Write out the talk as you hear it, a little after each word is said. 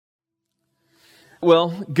Well,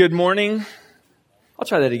 good morning. I'll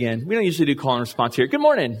try that again. We don't usually do call and response here. Good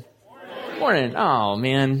morning. Good morning. Oh,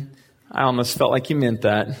 man. I almost felt like you meant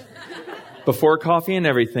that. Before coffee and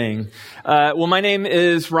everything. Well, my name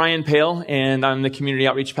is Ryan Pale, and I'm the community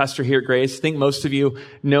outreach pastor here at Grace. I think most of you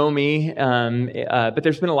know me, but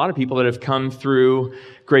there's been a lot of people that have come through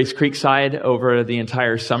Grace Creekside over the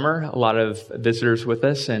entire summer. A lot of visitors with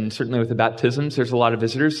us, and certainly with the baptisms, there's a lot of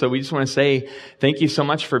visitors. So we just want to say thank you so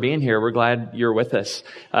much for being here. We're glad you're with us.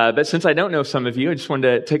 But since I don't know some of you, I just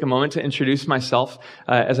wanted to take a moment to introduce myself.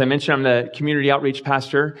 As I mentioned, I'm the community outreach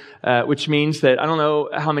pastor, which means that I don't know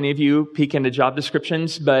how many of you peek into job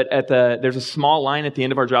descriptions, but there's a small line at the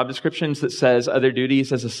end of our job descriptions that says other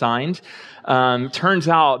duties as assigned. Turns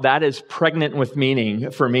out that is pregnant with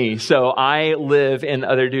meaning for me. So I live in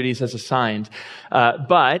other duties as assigned.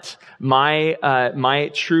 But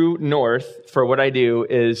my true north for what I do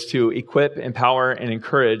is to equip, empower, and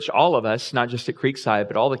encourage all of us, not just at Creekside,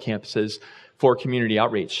 but all the campuses, for community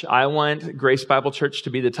outreach. I want Grace Bible Church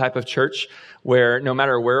to be the type of church where no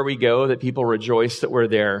matter where we go, that people rejoice that we're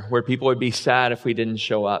there, where people would be sad if we didn't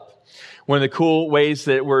show up. One of the cool ways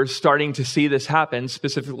that we're starting to see this happen,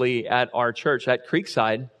 specifically at our church, at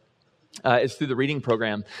Creekside, is through the reading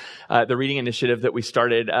program, the reading initiative that we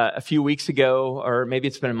started a few weeks ago, or maybe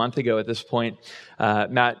it's been a month ago at this point.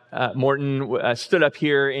 Matt Morton stood up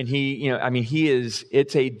here, and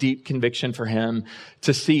it's a deep conviction for him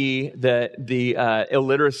to see the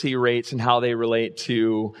illiteracy rates and how they relate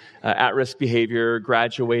to at-risk behavior,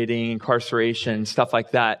 graduating, incarceration, stuff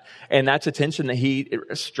like that. And that's a tension that he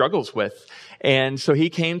struggles with. And so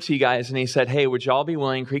he came to you guys and he said, hey, would y'all be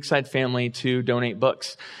willing, Creekside family, to donate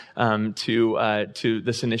books to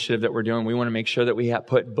this initiative that we're doing? We want to make sure that we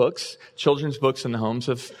put books, children's books, in the homes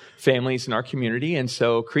of families in our community. And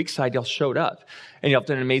so Creekside, y'all showed up and y'all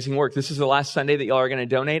done amazing work. This is the last Sunday that y'all are going to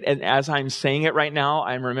donate. And as I'm saying it right now,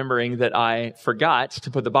 I'm remembering that I forgot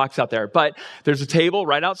to put the box out there. But there's a table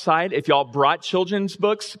right outside. If y'all brought children's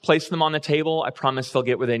books, place them on the table. I promise they'll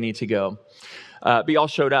get where they need to go. But y'all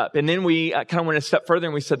showed up. And then we kind of went a step further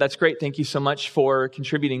and we said, that's great. Thank you so much for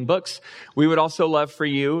contributing books. We would also love for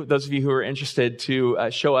you, those of you who are interested, to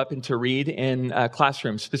show up and to read in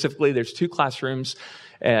classrooms. Specifically, there's 2 classrooms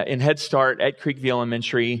in Head Start at Creekview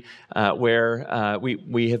Elementary, where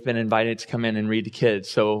we have been invited to come in and read to kids.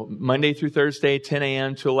 So Monday through Thursday, 10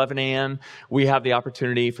 a.m. to 11 a.m., we have the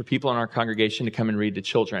opportunity for people in our congregation to come and read to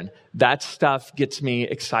children. That stuff gets me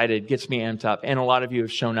excited, gets me amped up, and a lot of you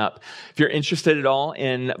have shown up. If you're interested at all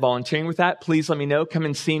in volunteering with that, please let me know. Come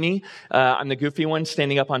and see me. I'm the goofy one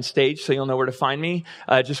standing up on stage, so you'll know where to find me.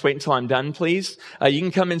 Just wait until I'm done, please. You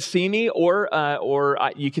can come and see me, or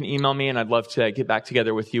you can email me, and I'd love to get back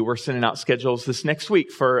together with you. We're sending out schedules this next week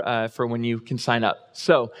for when you can sign up.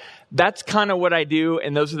 So that's kind of what I do,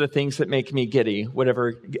 and those are the things that make me giddy,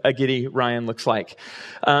 whatever a giddy Ryan looks like.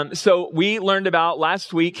 So we learned about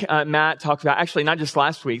last week. Matt talked about, actually not just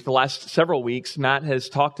last week, the last several weeks. Matt has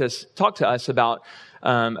talked to us about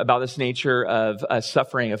this nature of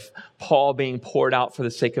suffering, of Paul being poured out for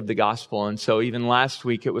the sake of the gospel. And so even last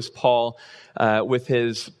week, it was Paul with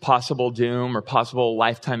his possible doom or possible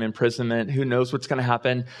lifetime imprisonment. Who knows what's going to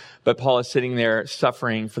happen? But Paul is sitting there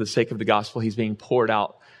suffering for the sake of the gospel. He's being poured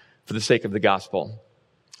out for the sake of the gospel.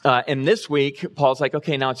 And this week, Paul's like,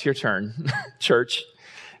 okay, now it's your turn, church.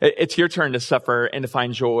 It's your turn to suffer and to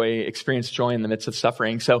find joy, experience joy in the midst of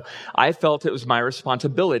suffering. So I felt it was my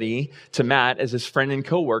responsibility to Matt, as his friend and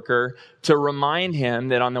coworker, to remind him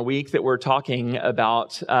that on the week that we're talking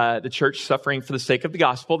about the church suffering for the sake of the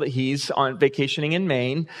gospel, that he's on vacationing in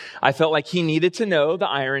Maine, I felt like he needed to know the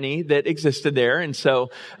irony that existed there. And so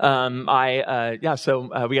we got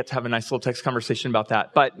to have a nice little text conversation about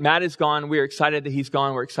that. But Matt is gone. We're excited that he's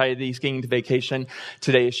gone. We're excited that he's getting to vacation.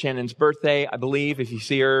 Today is Shannon's birthday, I believe. If you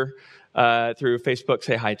see her through Facebook,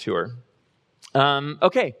 say hi to her.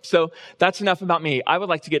 Okay, so that's enough about me. I would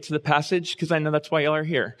like to get to the passage because I know that's why y'all are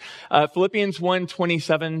here. Philippians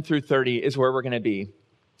 1:27 through 30 is where we're going to be.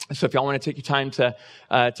 So if y'all want to take your time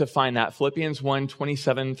to find that, Philippians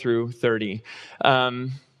 1:27 through 30.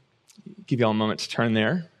 Give y'all a moment to turn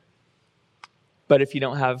there. But if you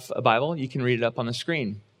don't have a Bible, you can read it up on the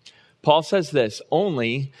screen. Paul says this: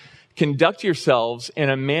 only conduct yourselves in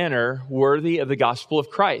a manner worthy of the gospel of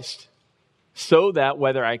Christ, so that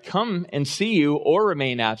whether I come and see you or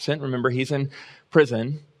remain absent, remember he's in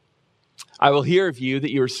prison, I will hear of you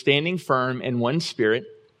that you are standing firm in one spirit,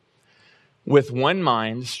 with one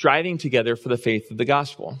mind, striving together for the faith of the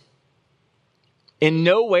gospel. In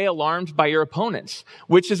no way alarmed by your opponents,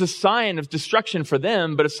 which is a sign of destruction for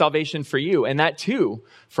them, but of salvation for you, and that too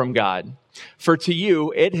from God. For to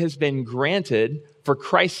you it has been granted for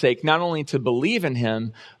Christ's sake, not only to believe in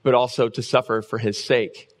him, but also to suffer for his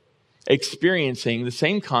sake, experiencing the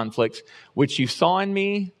same conflict which you saw in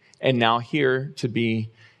me and now hear to be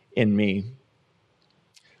in me.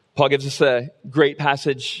 Paul gives us a great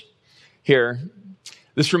passage here.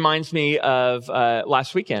 This reminds me of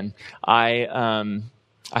last weekend. I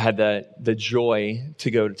had the joy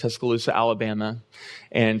to go to Tuscaloosa, Alabama,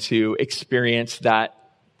 and to experience that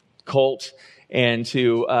cult and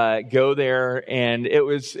to go there. And it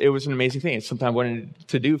was an amazing thing. It's something I wanted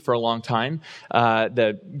to do for a long time.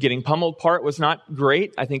 The getting pummeled part was not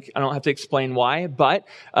great. I think I don't have to explain why, but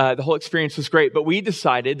the whole experience was great. But we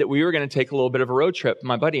decided that we were going to take a little bit of a road trip,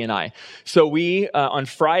 my buddy and I. So we, on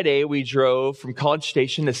Friday, we drove from College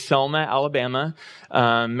Station to Selma, Alabama.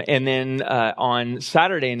 And then on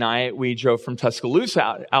Saturday night, we drove from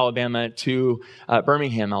Tuscaloosa, Alabama to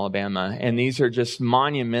Birmingham, Alabama. And these are just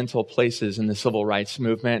monumental places in the civil rights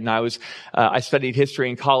movement. And I studied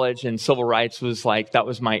history in college, and civil rights that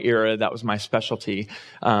was my era. That was my specialty.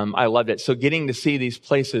 I loved it. So getting to see these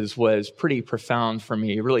places was pretty profound for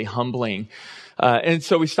me, really humbling. And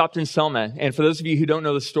so we stopped in Selma. And for those of you who don't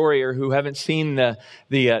know the story or who haven't seen the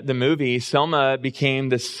movie, Selma became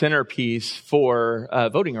the centerpiece for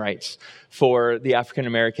voting rights for the African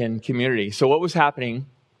American community. So what was happening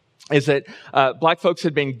is that black folks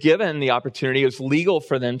had been given the opportunity. It was legal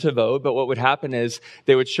for them to vote, but what would happen is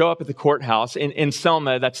they would show up at the courthouse in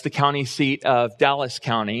Selma. That's the county seat of Dallas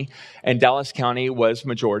County, and Dallas County was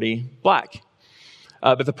majority black.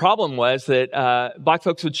 But the problem was that black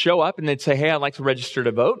folks would show up and they'd say, hey, I'd like to register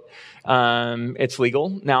to vote. It's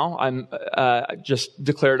legal now. I'm just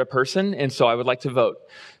declared a person, and so I would like to vote.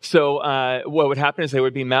 So what would happen is they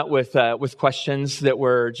would be met with questions that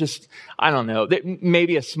were just, I don't know,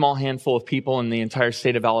 maybe a small handful of people in the entire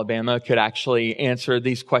state of Alabama could actually answer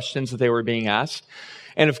these questions that they were being asked.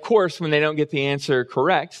 And of course, when they don't get the answer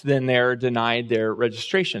correct, then they're denied their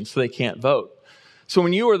registration, so they can't vote. So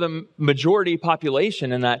when you are the majority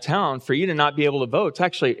population in that town, for you to not be able to vote,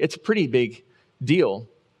 it's a pretty big deal.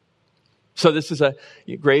 So this is a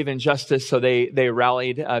grave injustice. So they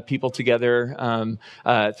rallied people together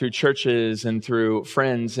through churches and through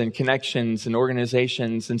friends and connections and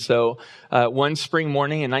organizations. And so one spring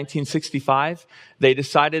morning in 1965, they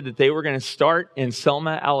decided that they were going to start in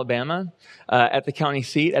Selma, Alabama, at the county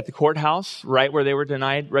seat, at the courthouse, right where they were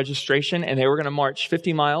denied registration, and they were going to march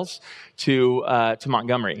 50 miles to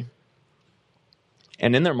Montgomery.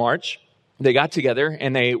 And in their march, they got together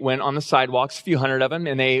and they went on the sidewalks, a few hundred of them,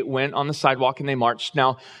 and they went on the sidewalk and they marched.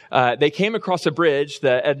 Now, they came across a bridge,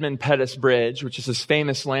 the Edmund Pettus Bridge, which is this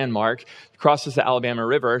famous landmark, crosses the Alabama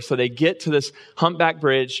River. So they get to this humpback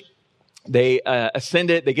bridge, they ascend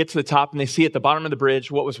it, they get to the top, and they see at the bottom of the bridge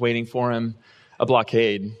what was waiting for them, a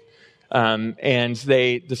blockade. And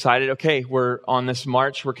they decided, okay, we're on this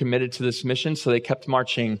march, we're committed to this mission. So they kept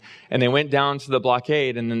marching and they went down to the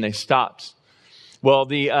blockade and then they stopped. Well,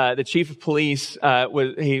 the chief of police,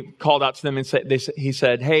 he called out to them and he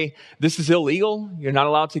said, hey, this is illegal. You're not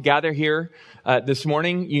allowed to gather here this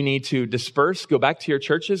morning. You need to disperse, go back to your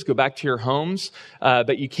churches, go back to your homes,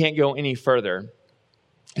 but you can't go any further.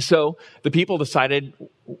 So the people decided,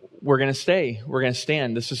 we're going to stay. We're going to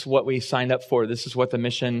stand. This is what we signed up for. This is what the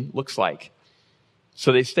mission looks like.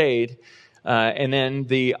 So they stayed. And then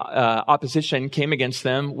the opposition came against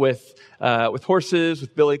them with horses,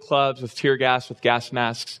 with billy clubs, with tear gas, with gas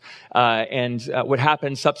masks. And what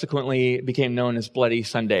happened subsequently became known as Bloody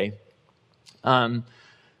Sunday. So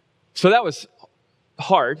that was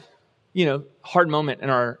hard, hard moment in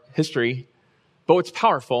our history. But what's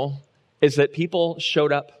powerful is that people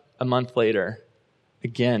showed up a month later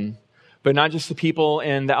again. But not just the people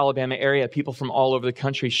in the Alabama area, people from all over the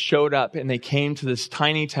country showed up and they came to this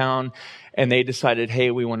tiny town and they decided,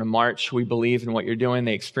 hey, we want to march. We believe in what you're doing.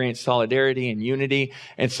 They experienced solidarity and unity.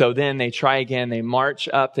 And so then they try again. They march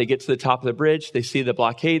up. They get to the top of the bridge. They see the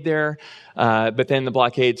blockade there. But then the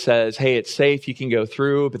blockade says, hey, it's safe. You can go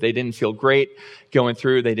through. But they didn't feel great going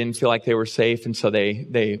through. They didn't feel like they were safe. And so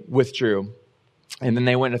they withdrew. And then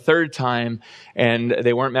they went a third time, and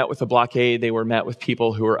they weren't met with a blockade. They were met with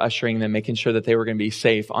people who were ushering them, making sure that they were going to be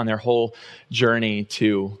safe on their whole journey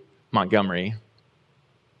to Montgomery.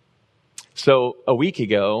 So a week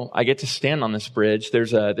ago, I get to stand on this bridge.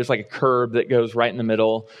 There's like a curb that goes right in the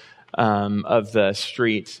middle of the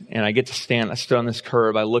street, and I get to stand. I stood on this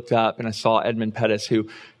curb. I looked up and I saw Edmund Pettus, who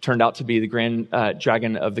turned out to be the grand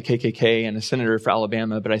dragon of the KKK and a senator for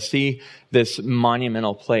Alabama. But I see this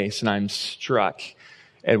monumental place, and I'm struck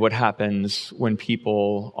at what happens when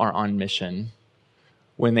people are on mission,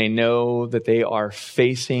 when they know that they are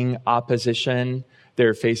facing opposition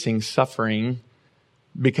they're facing suffering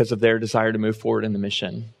because of their desire to move forward in the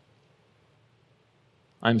mission.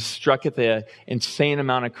 I'm struck at the insane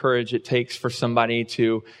amount of courage it takes for somebody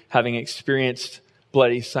to, having experienced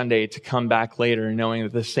Bloody Sunday, to come back later knowing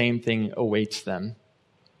that the same thing awaits them.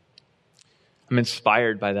 I'm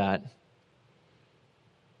inspired by that.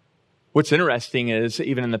 What's interesting is,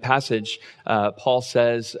 even in the passage, Paul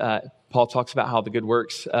talks about how the good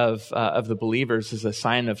works of the believers is a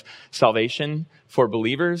sign of salvation for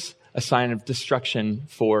believers, a sign of destruction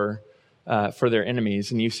for their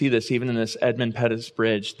enemies. And you see this even in this Edmund Pettus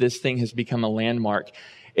Bridge. This thing has become a landmark.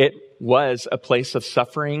 It was a place of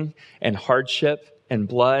suffering and hardship and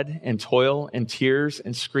blood and toil and tears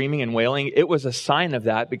and screaming and wailing. It was a sign of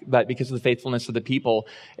that, but because of the faithfulness of the people,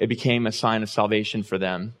 it became a sign of salvation for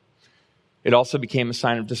them. It also became a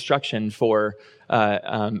sign of destruction for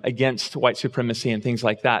against white supremacy and things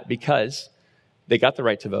like that, because they got the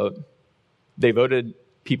right to vote. They voted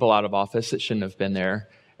people out of office that shouldn't have been there,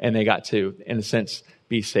 and they got to, in a sense,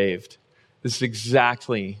 be saved. This is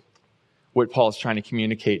exactly what Paul is trying to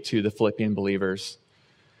communicate to the Philippian believers.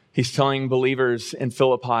 He's telling believers in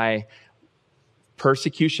Philippi,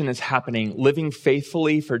 persecution is happening. Living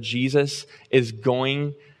faithfully for Jesus is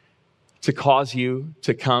going to cause you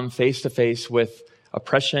to come face to face with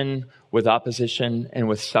oppression, with opposition, and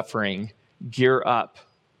with suffering. Gear up.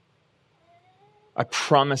 I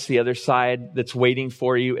promise the other side that's waiting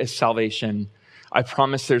for you is salvation. I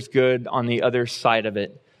promise there's good on the other side of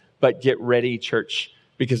it. But get ready, church,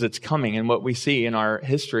 because it's coming. And what we see in our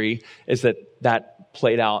history is that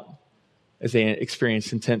played out as they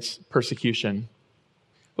experienced intense persecution.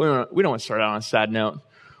 We don't want to start out on a sad note.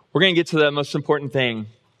 We're going to get to the most important thing.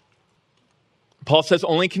 Paul says,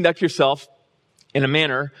 only conduct yourself in a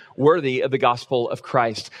manner worthy of the gospel of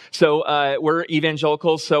Christ. So we're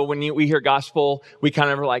evangelicals, so when we hear gospel, we kind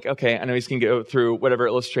of are like, okay, I know he's going to go through whatever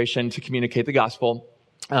illustration to communicate the gospel.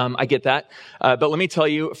 I get that. But let me tell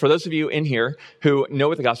you, for those of you in here who know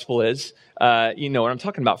what the gospel is, you know what I'm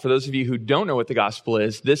talking about. For those of you who don't know what the gospel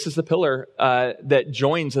is, this is the pillar that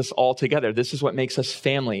joins us all together. This is what makes us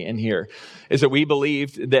family in here, is that we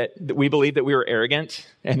believed that we were arrogant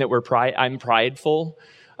and that I'm prideful.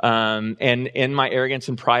 And in my arrogance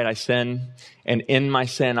and pride, I sin. And in my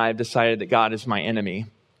sin, I have decided that God is my enemy.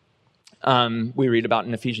 We read about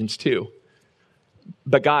in Ephesians 2.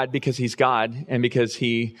 But God, because he's God and because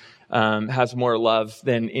he has more love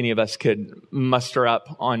than any of us could muster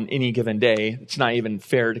up on any given day, it's not even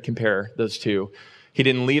fair to compare those two. He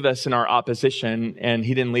didn't leave us in our opposition, and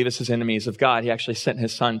he didn't leave us as enemies of God. He actually sent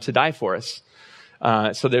his son to die for us.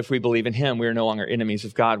 So that if we believe in him, we are no longer enemies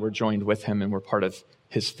of God. We're joined with him and we're part of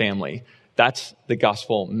his family. That's the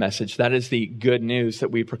gospel message. That is the good news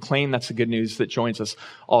that we proclaim. That's the good news that joins us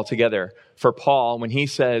all together. For Paul, when he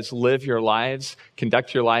says, live your lives,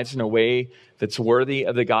 conduct your lives in a way that's worthy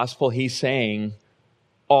of the gospel, he's saying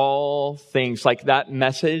all things. Like that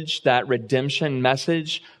message, that redemption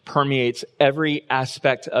message, permeates every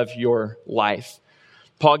aspect of your life.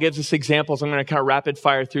 Paul gives us examples. I'm going to kind of rapid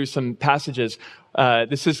fire through some passages.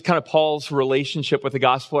 This is kind of Paul's relationship with the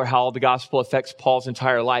gospel, or how the gospel affects Paul's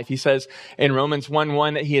entire life. He says in Romans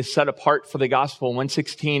 1:1 that he is set apart for the gospel.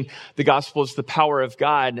 1:16, the gospel is the power of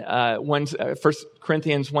God. 1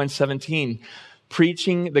 Corinthians 1:17,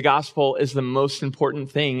 preaching the gospel is the most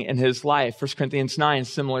important thing in his life. 1 Corinthians 9,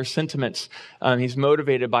 similar sentiments. He's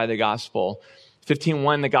motivated by the gospel.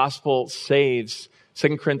 15:1, the gospel saves.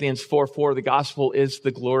 2 Corinthians 4:4, the gospel is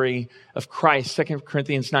the glory of Christ. 2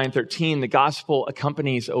 Corinthians 9:13, the gospel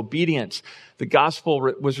accompanies obedience. The gospel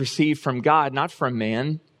was received from God, not from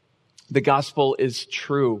man. The gospel is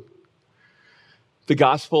true. The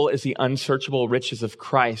gospel is the unsearchable riches of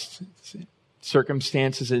Christ.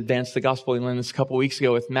 Circumstances advance the gospel. We learned this a couple weeks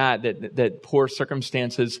ago with Matt, that poor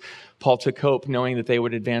circumstances, Paul took hope knowing that they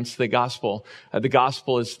would advance the gospel. The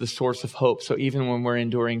gospel is the source of hope. So even when we're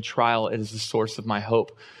enduring trial, it is the source of my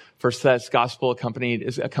hope. First, that's gospel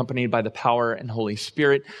is accompanied by the power and Holy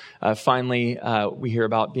Spirit. Finally, we hear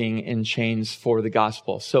about being in chains for the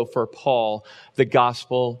gospel. So for Paul, the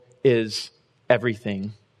gospel is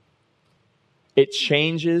everything. It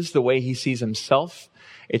changes the way he sees himself.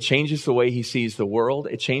 It changes the way he sees the world.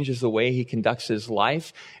 It changes the way he conducts his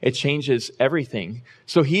life. It changes everything.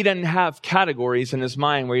 So he doesn't have categories in his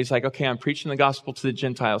mind where he's like, okay, I'm preaching the gospel to the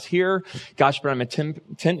Gentiles here. Gosh, but I'm a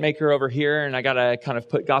tent maker over here, and I got to kind of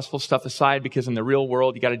put gospel stuff aside because in the real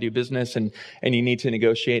world, you got to do business and you need to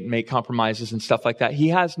negotiate and make compromises and stuff like that. He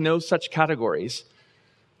has no such categories.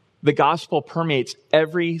 The gospel permeates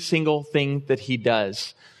every single thing that he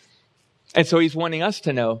does. And so he's wanting us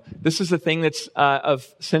to know this is the thing that's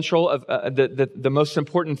the most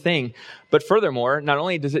important thing. But furthermore, not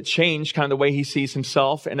only does it change kind of the way he sees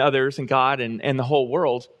himself and others and God and the whole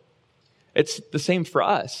world, it's the same for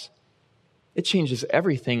us. It changes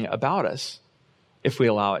everything about us if we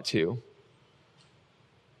allow it to.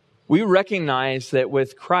 We recognize that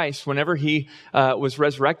with Christ, whenever he was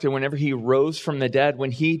resurrected, whenever he rose from the dead,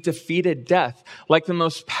 when he defeated death, like the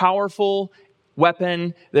most powerful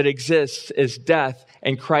weapon that exists is death,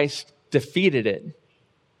 and Christ defeated it.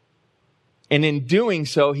 And in doing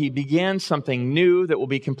so, he began something new that will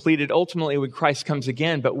be completed ultimately when Christ comes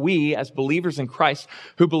again. But we, as believers in Christ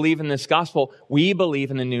who believe in this gospel, we believe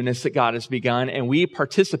in the newness that God has begun, and we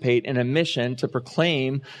participate in a mission to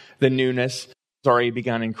proclaim the newness that's already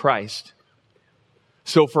begun in Christ.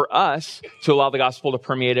 So for us to allow the gospel to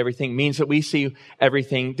permeate everything means that we see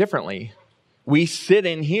everything differently. We sit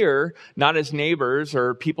in here, not as neighbors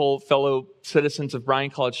or people, fellow citizens of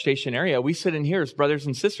Bryan College Station area. We sit in here as brothers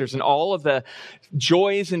and sisters, and all of the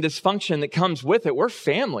joys and dysfunction that comes with it. We're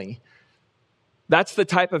family. That's the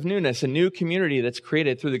type of newness, a new community that's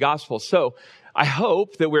created through the gospel. So I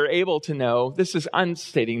hope that we're able to know, I'm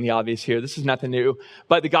stating the obvious here. This is nothing new,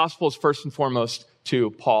 but the gospel is first and foremost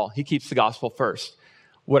to Paul. He keeps the gospel first.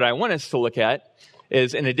 What I want us to look at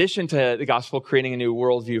is, in addition to the gospel creating a new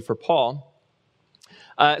worldview for Paul,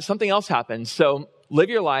 something else happens. So live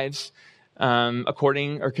your lives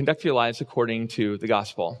conduct your lives according to the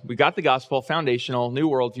gospel. We got the gospel, foundational, new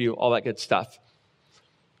worldview, all that good stuff.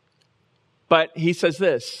 But he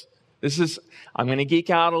says I'm going to geek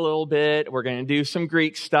out a little bit. We're going to do some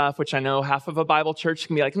Greek stuff, which I know half of a Bible church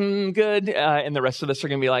can be like, good. And the rest of us are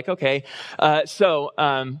going to be like, okay.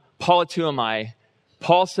 Politeuomai.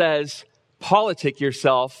 Paul says, politic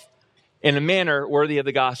yourself in a manner worthy of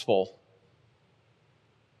the gospel.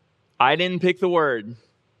 I didn't pick the word.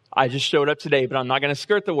 I just showed up today, but I'm not going to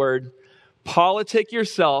skirt the word. Politic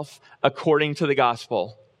yourself according to the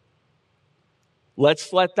gospel.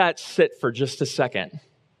 Let's let that sit for just a second.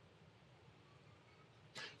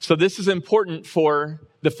 So this is important for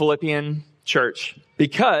the Philippian church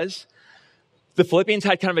because the Philippians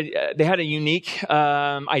had they had a unique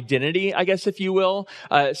identity, I guess, if you will.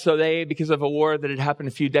 So they, because of a war that had happened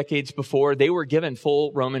a few decades before, they were given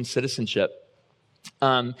full Roman citizenship.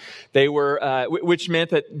 Which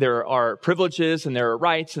meant that there are privileges and there are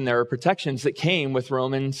rights and there are protections that came with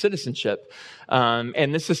Roman citizenship.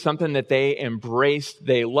 And this is something that they embraced,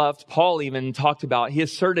 they loved. Paul even talked about, he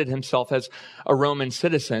asserted himself as a Roman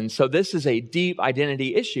citizen. So this is a deep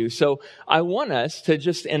identity issue. So I want us to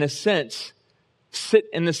just, in a sense, sit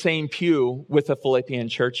in the same pew with the Philippian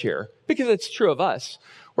church here, because it's true of us.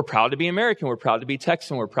 We're proud to be American. We're proud to be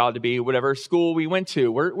Texan. We're proud to be whatever school we went to.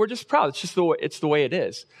 We're just proud. It's just the way it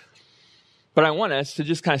is. But I want us to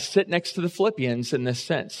just kind of sit next to the Philippians in this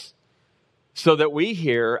sense, so that we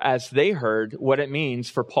hear, as they heard, what it means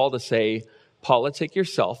for Paul to say, politic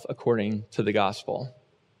yourself according to the gospel.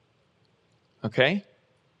 Okay?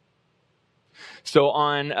 So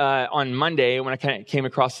on Monday, when I kind of came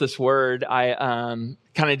across this word, I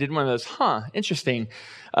kind of did one of those, interesting.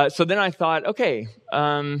 So then I thought, okay,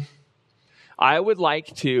 I would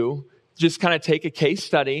like to just kind of take a case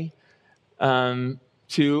study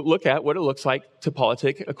to look at what it looks like to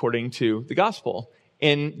politic according to the gospel.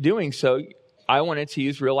 In doing so, I wanted to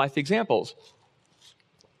use real life examples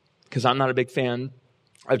because I'm not a big fan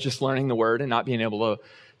of just learning the word and not being able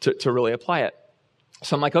to really apply it.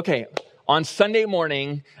 So I'm like, okay, on Sunday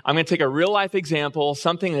morning, I'm going to take a real life example,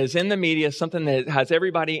 something that is in the media, something that has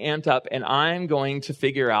everybody amped up, and I'm going to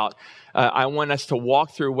figure out, I want us to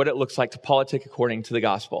walk through what it looks like to politic according to the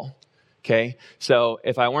gospel. Okay, so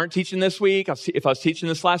if I weren't teaching this week, if I was teaching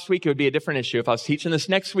this last week, it would be a different issue. If I was teaching this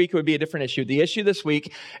next week, it would be a different issue. The issue this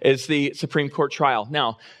week is the Supreme Court trial.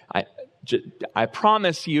 Now, I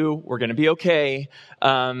promise you we're going to be okay.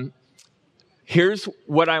 Here's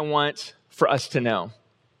what I want for us to know.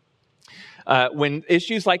 When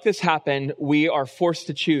issues like this happen, we are forced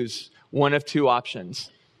to choose one of two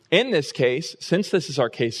options. In this case, since this is our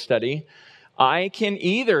case study, I can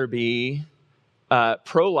either be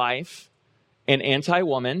pro-life and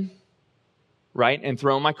anti-woman, right, and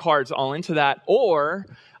throw my cards all into that, or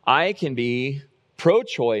I can be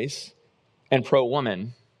pro-choice and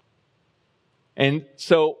pro-woman. And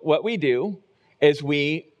so what we do is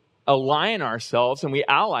we align ourselves and we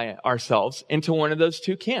ally ourselves into one of those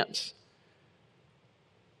two camps.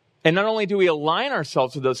 And not only do we align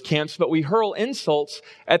ourselves with those camps, but we hurl insults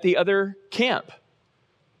at the other camp.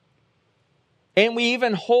 And we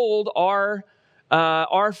even hold our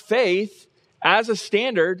faith as a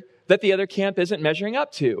standard that the other camp isn't measuring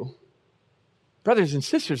up to. brothers and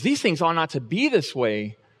sisters, these things ought not to be this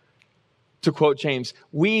way. To quote James,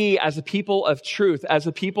 we as a people of truth, as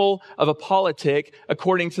a people of a politic,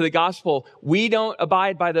 according to the gospel, we don't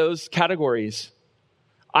abide by those categories.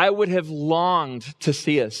 I would have longed to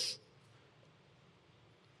see us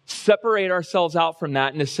separate ourselves out from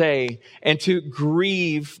that and to say, and to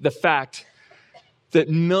grieve the fact that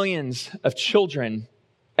millions of children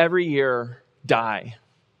every year die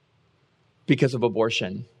because of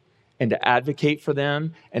abortion, and to advocate for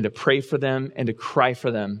them and to pray for them and to cry for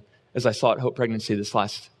them, as I saw at Hope Pregnancy this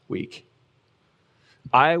last week.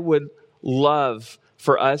 I would love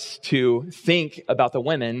for us to think about the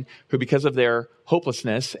women who, because of their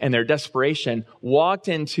hopelessness and their desperation, walked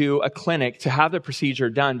into a clinic to have the procedure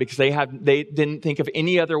done because they didn't think of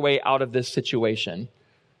any other way out of this situation.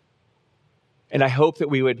 And I hope that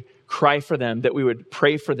we would cry for them, that we would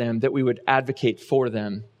pray for them, that we would advocate for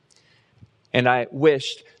them. And I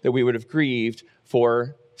wished that we would have grieved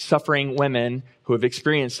for suffering women who have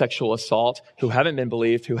experienced sexual assault, who haven't been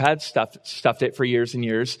believed, who had stuffed it for years and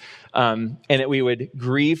years, and that we would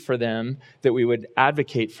grieve for them, that we would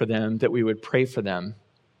advocate for them, that we would pray for them.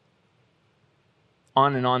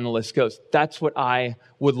 On and on the list goes. That's what I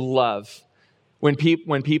would love. When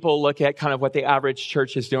people look at kind of what the average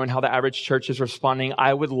church is doing, how the average church is responding,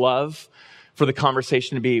 I would love for the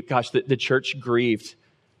conversation to be, gosh, the church grieved.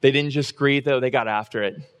 They didn't just grieve, though, they got after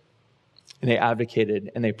it. And they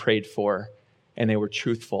advocated, and they prayed for, and they were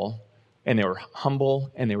truthful, and they were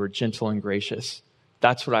humble, and they were gentle and gracious.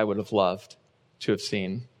 That's what I would have loved to have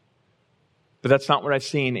seen. But that's not what I've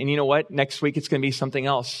seen. And you know what? Next week, it's going to be something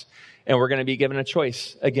else. And we're going to be given a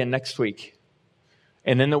choice again next week.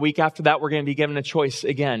 And then the week after that, we're going to be given a choice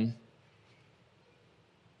again.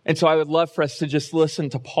 And so I would love for us to just listen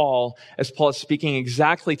to Paul as Paul is speaking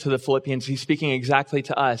exactly to the Philippians. He's speaking exactly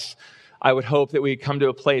to us. I would hope that we come to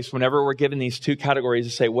a place whenever we're given these two categories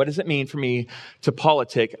to say, what does it mean for me to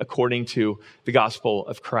politic according to the gospel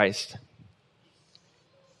of Christ?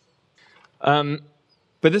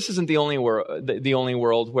 But this isn't the only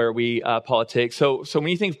world where we politic. So when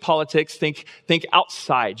you think of politics, think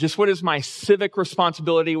outside. Just what is my civic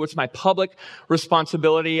responsibility? What's my public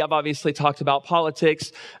responsibility? I've obviously talked about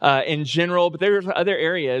politics in general, but there's other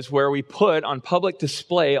areas where we put on public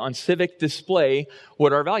display, on civic display,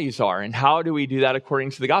 what our values are, and how do we do that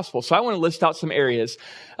according to the gospel? So I want to list out some areas,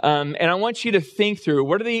 and I want you to think through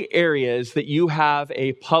what are the areas that you have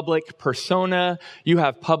a public persona, you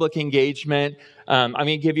have public engagement. I'm going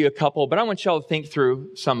to give you a couple, but I want y'all to think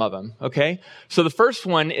through some of them, okay? So the first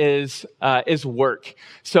one is work.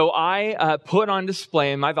 So I put on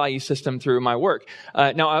display my value system through my work.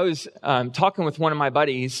 Now, I was talking with one of my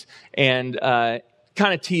buddies and kind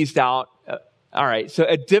of teased out, all right, so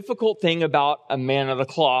a difficult thing about a man of the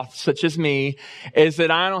cloth, such as me, is that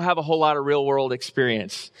I don't have a whole lot of real-world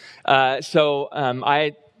experience. I sold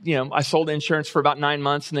insurance for about 9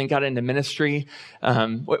 months and then got into ministry,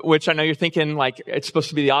 which I know you're thinking like it's supposed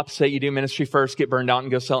to be the opposite. You do ministry first, get burned out, and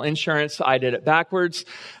go sell insurance. I did it backwards.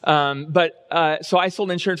 So I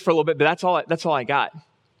sold insurance for a little bit, but that's all I got.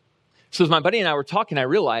 So as my buddy and I were talking, I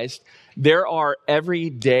realized there are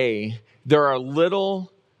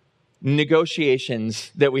little negotiations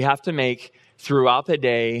that we have to make throughout the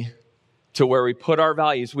day to where we put our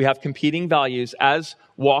values. We have competing values as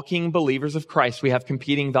walking believers of Christ. We have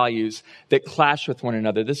competing values that clash with one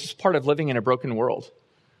another. This is part of living in a broken world.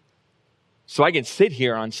 So I can sit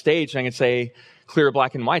here on stage and I can say clear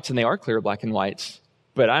black and whites, and they are clear black and whites,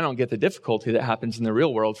 but I don't get the difficulty that happens in the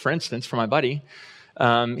real world. For instance, for my buddy,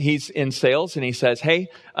 he's in sales and he says, hey,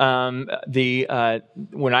 when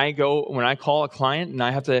I call a client and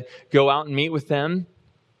I have to go out and meet with them,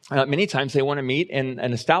 many times they want to meet in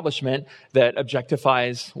an establishment that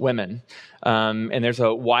objectifies women. And there's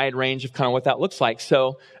a wide range of kind of what that looks like.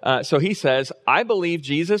 So he says, I believe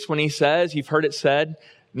Jesus when he says, you've heard it said,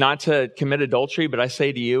 not to commit adultery, but I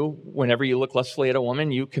say to you, whenever you look lustfully at a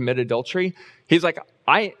woman, you commit adultery. He's like,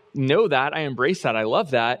 I know that. I embrace that. I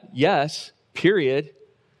love that. Yes, period.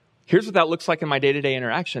 Here's what that looks like in my day-to-day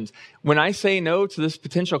interactions. When I say no to this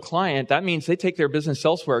potential client, that means they take their business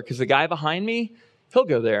elsewhere because the guy behind me, he'll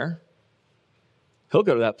go there. He'll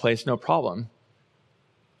go to that place, no problem.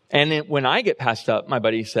 And when I get passed up, my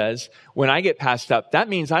buddy says, when I get passed up, that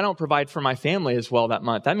means I don't provide for my family as well that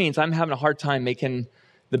month. That means I'm having a hard time making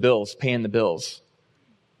the bills, paying the bills.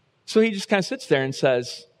 So he just kind of sits there and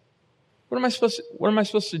says, what am I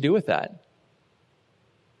supposed to do with that?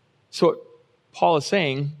 So what Paul is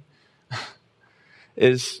saying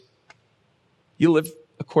is you live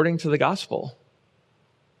according to the gospel.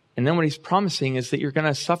 And then what he's promising is that you're going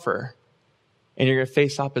to suffer and you're going to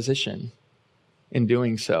face opposition in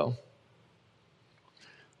doing so.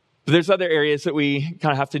 There's other areas that we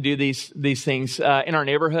kind of have to do these things in our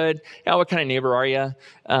neighborhood. Yeah, what kind of neighbor are you?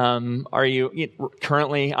 Are you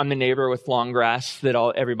currently? I'm the neighbor with long grass that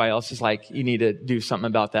everybody else is like, you need to do something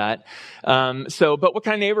about that. But what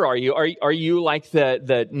kind of neighbor are you? Are you like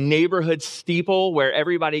the neighborhood steeple where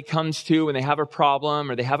everybody comes to when they have a problem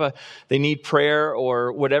or they need prayer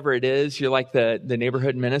or whatever it is? You're like the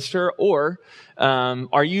neighborhood minister, or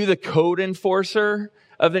are you the code enforcer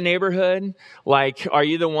of the neighborhood? Like, are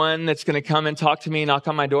you the one that's going to come and talk to me, knock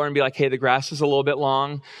on my door and be like, hey, the grass is a little bit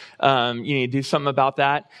long. You need to do something about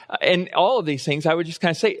that. And all of these things, I would just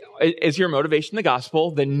kind of say, is your motivation the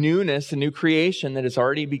gospel, the newness, the new creation that has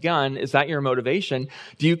already begun? Is that your motivation?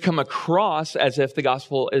 Do you come across as if the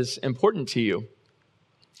gospel is important to you?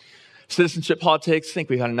 Citizenship politics, I think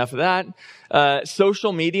we've had enough of that.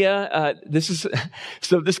 Social media, this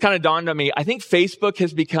kind of dawned on me. I think Facebook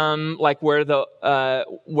has become like where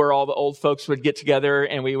all the old folks would get together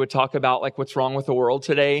and we would talk about like what's wrong with the world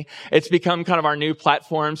today. It's become kind of our new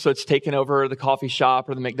platform, so it's taken over the coffee shop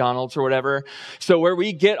or the McDonald's or whatever. So where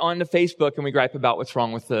we get onto Facebook and we gripe about what's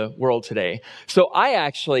wrong with the world today. So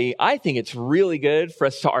I think it's really good for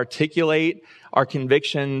us to articulate our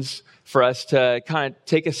convictions, for us to kind of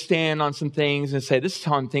take a stand on some things and say, this is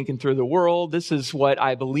how I'm thinking through the world. This is what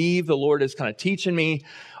I believe the Lord is kind of teaching me,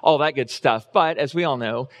 all that good stuff. But as we all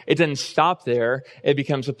know, it doesn't stop there. It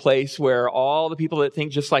becomes a place where all the people that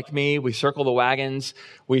think just like me, we circle the wagons,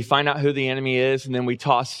 we find out who the enemy is, and then we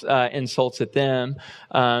toss insults at them.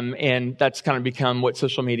 And that's kind of become what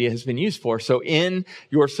social media has been used for. So in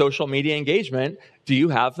your social media engagement, do you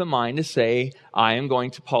have the mind to say, I am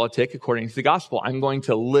going to politic according to the gospel? I'm going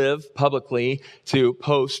to live publicly, to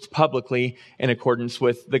post publicly in accordance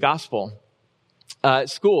with the gospel.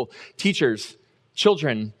 School, teachers,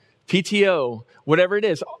 children, PTO, whatever it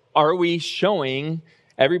is, are we showing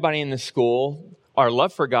everybody in the school our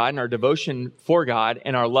love for God and our devotion for God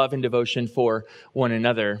and our love and devotion for one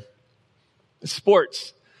another?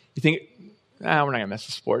 Sports, you think, we're not going to mess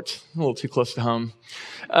with sports. A little too close to home.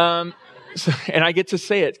 And I get to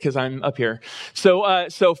say it because I'm up here. So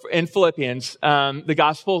in Philippians, the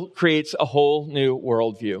gospel creates a whole new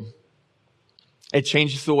worldview. It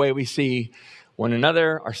changes the way we see one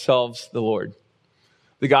another, ourselves, the Lord.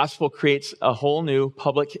 The gospel creates a whole new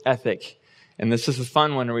public ethic. And this is a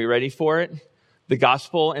fun one. Are we ready for it? The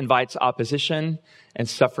gospel invites opposition, and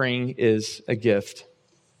suffering is a gift.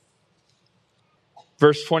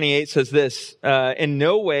 Verse 28 says this, in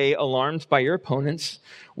no way alarmed by your opponents,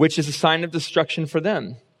 which is a sign of destruction for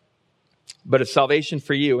them, but of salvation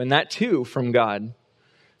for you, and that too from God.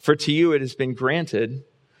 For to you it has been granted,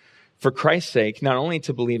 for Christ's sake, not only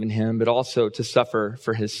to believe in him, but also to suffer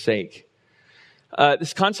for his sake.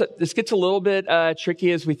 This gets a little bit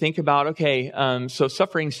tricky as we think about, so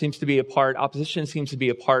suffering seems to be opposition seems to be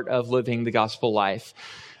a part of living the gospel life.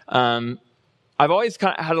 I've always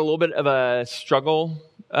kind of had a little bit of a struggle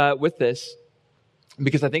with this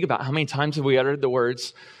because I think about how many times have we uttered the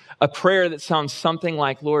words, a prayer that sounds something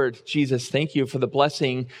like, Lord Jesus, thank you for the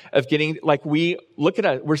blessing of getting, like we're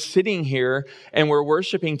sitting here and we're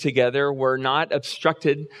worshiping together. We're not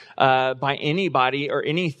obstructed by anybody or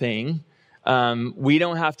anything. We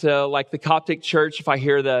don't have to, like the Coptic church,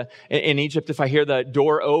 in Egypt, if I hear the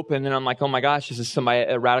door open, then I'm like, oh my gosh, this is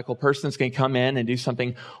a radical person that's going to come in and do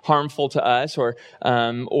something harmful to us. Or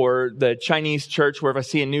the Chinese church, where if I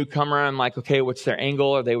see a newcomer, I'm like, okay, what's their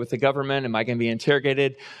angle? Are they with the government? Am I going to be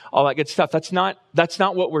interrogated? All that good stuff. That's not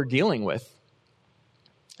what we're dealing with.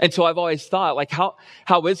 And so I've always thought, like, how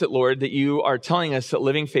is it, Lord, that you are telling us that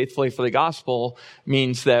living faithfully for the gospel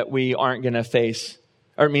means that we aren't going to face,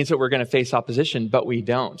 or it means that we're going to face opposition, but we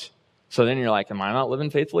don't. So then you're like, am I not living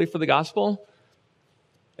faithfully for the gospel?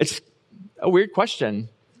 It's a weird question.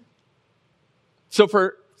 So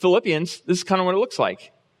for Philippians, this is kind of what it looks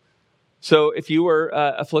like. So if you were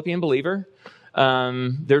a Philippian believer,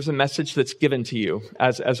 there's a message that's given to you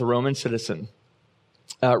as a Roman citizen.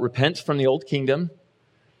 Repent from the old kingdom,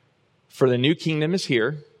 for the new kingdom is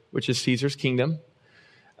here, which is Caesar's kingdom.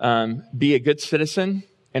 Be a good citizen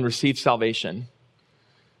and receive salvation.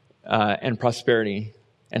 And prosperity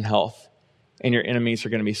and health, and your enemies are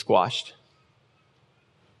going to be squashed.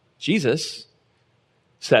 Jesus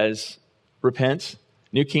says, repent,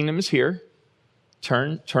 new kingdom is here,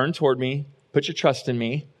 turn toward me, put your trust in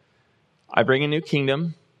me. I bring a new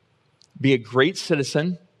kingdom, be a great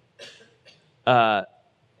citizen, and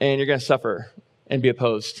you're going to suffer and be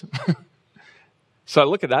opposed. So I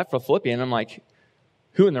look at that for Philippian, I'm like,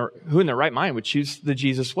 who in their right mind would choose the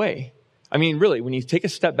Jesus way? I mean, really, when you take a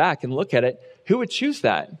step back and look at it, who would choose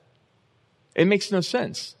that? It makes no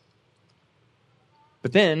sense.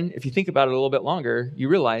 But then, if you think about it a little bit longer, you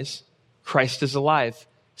realize Christ is alive.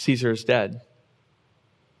 Caesar is dead.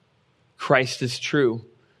 Christ is true.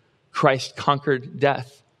 Christ conquered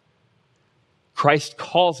death. Christ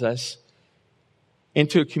calls us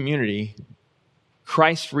into a community.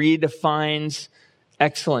 Christ redefines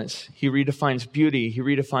excellence. He redefines beauty. He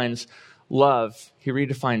redefines love. He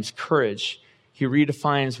redefines courage. He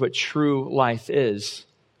redefines what true life is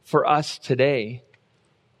for us today.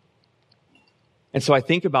 And so I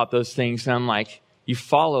think about those things and I'm like, you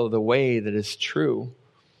follow the way that is true.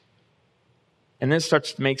 And then it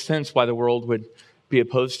starts to make sense why the world would be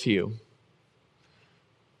opposed to you.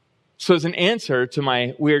 So as an answer to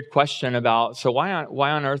my weird question about, so why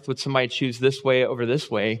on earth would somebody choose this way over this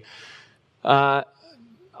way? I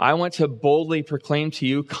want to boldly proclaim to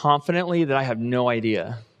you confidently that I have no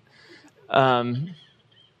idea. I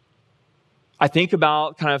think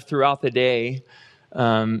about kind of throughout the day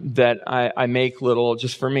that I make little,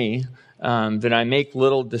 just for me, that I make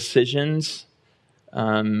little decisions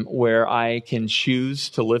where I can choose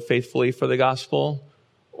to live faithfully for the gospel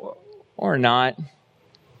or not.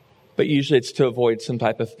 But usually it's to avoid some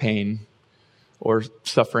type of pain or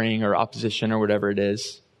suffering or opposition or whatever it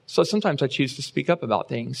is. So sometimes I choose to speak up about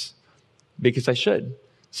things because I should.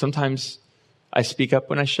 Sometimes I speak up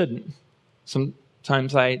when I shouldn't.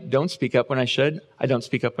 Sometimes I don't speak up when I should. I don't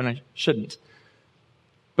speak up when I shouldn't.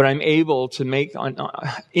 But I'm able to make, on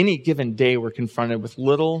any given day, we're confronted with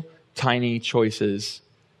little tiny choices.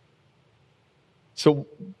 So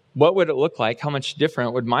what would it look like? How much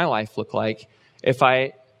different would my life look like if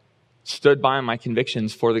I stood by my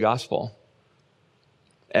convictions for the gospel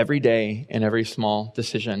every day in every small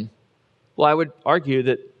decision? Well, I would argue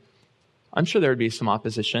that I'm sure there would be some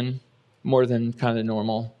opposition, more than kind of the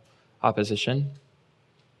normal opposition.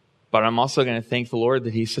 But I'm also going to thank the Lord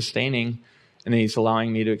that He's sustaining and that He's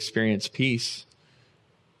allowing me to experience peace,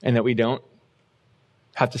 and that we don't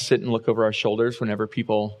have to sit and look over our shoulders whenever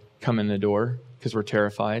people come in the door because we're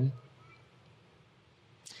terrified.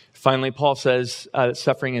 Finally, Paul says that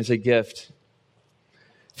suffering is a gift.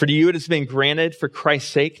 For to you it has been granted for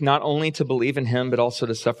Christ's sake, not only to believe in Him, but also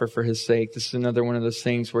to suffer for His sake. This is another one of those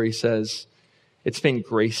things where he says, it's been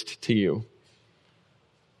graced to you.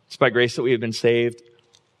 It's by grace that we have been saved.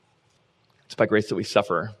 It's by grace that we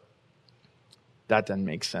suffer. That doesn't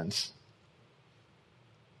make sense.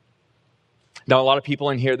 Now, a lot of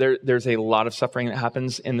people in here, there's a lot of suffering that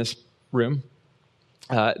happens in this room.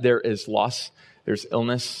 There is loss. There's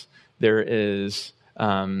illness. There's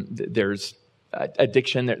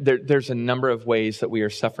addiction. There's a number of ways that we are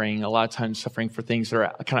suffering. A lot of times suffering for things that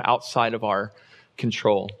are kind of outside of our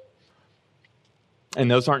control. And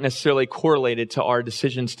those aren't necessarily correlated to our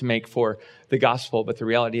decisions to make for the gospel. But the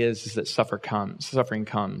reality is that suffering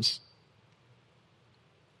comes.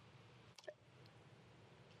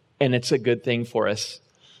 And it's a good thing for us,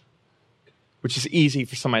 which is easy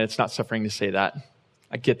for somebody that's not suffering to say that.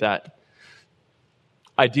 I get that.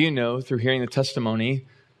 I do know through hearing the testimony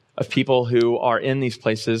of people who are in these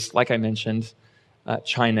places, like I mentioned,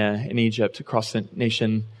 China and Egypt, across the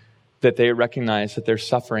nation, that they recognize that their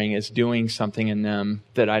suffering is doing something in them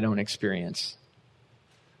that I don't experience.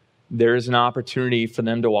 There is an opportunity for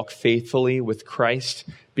them to walk faithfully with Christ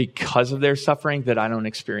because of their suffering that I don't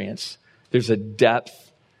experience. There's a depth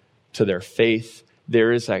to their faith.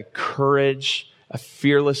 There is a courage, a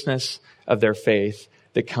fearlessness of their faith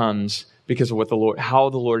that comes because of how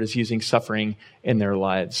the Lord is using suffering in their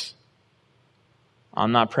lives.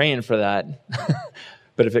 I'm not praying for that,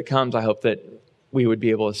 but if it comes, I hope that we would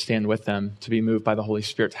be able to stand with them, to be moved by the Holy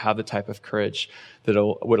Spirit, to have the type of courage that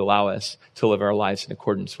would allow us to live our lives in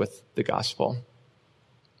accordance with the gospel.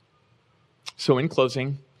 So in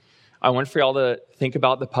closing, I want for y'all to think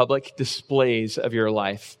about the public displays of your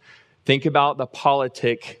life. Think about the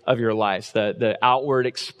politic of your life, the outward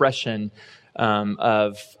expression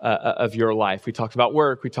of your life. We talked about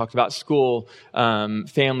work. We talked about school,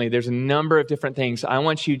 family. There's a number of different things. I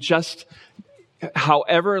want you just,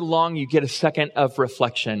 however long you get a second of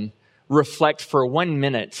reflection, reflect for 1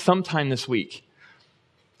 minute sometime this week.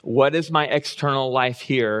 What is my external life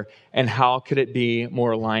here, and how could it be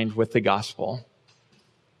more aligned with the gospel?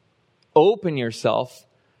 Open yourself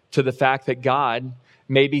to the fact that God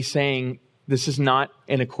may be saying, this is not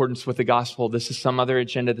in accordance with the gospel. This is some other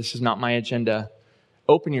agenda. This is not my agenda.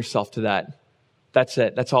 Open yourself to that. That's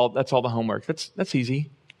it. That's all the homework. That's easy,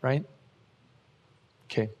 right?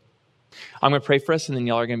 Okay. I'm going to pray for us, and then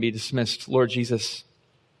y'all are going to be dismissed. Lord Jesus,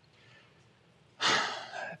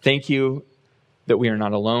 thank you that we are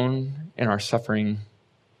not alone in our suffering.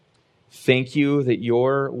 Thank you that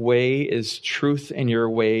your way is truth and your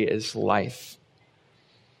way is life.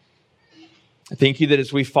 I thank you that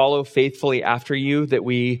as we follow faithfully after you, that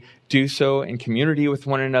we do so in community with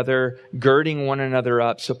one another, girding one another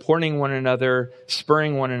up, supporting one another,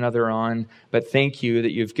 spurring one another on. But thank you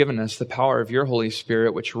that you've given us the power of your Holy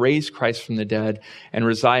Spirit, which raised Christ from the dead and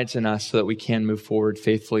resides in us so that we can move forward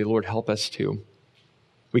faithfully. Lord, help us to.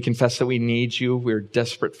 We confess that we need you. We're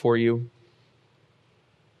desperate for you.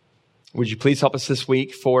 Would you please help us this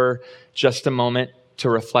week for just a moment to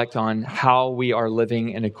reflect on how we are living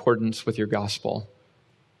in accordance with your gospel.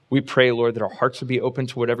 We pray, Lord, that our hearts would be open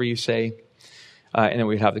to whatever you say, and that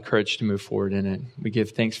we'd have the courage to move forward in it. We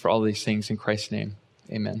give thanks for all these things in Christ's name.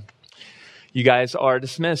 Amen. You guys are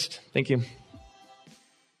dismissed. Thank you.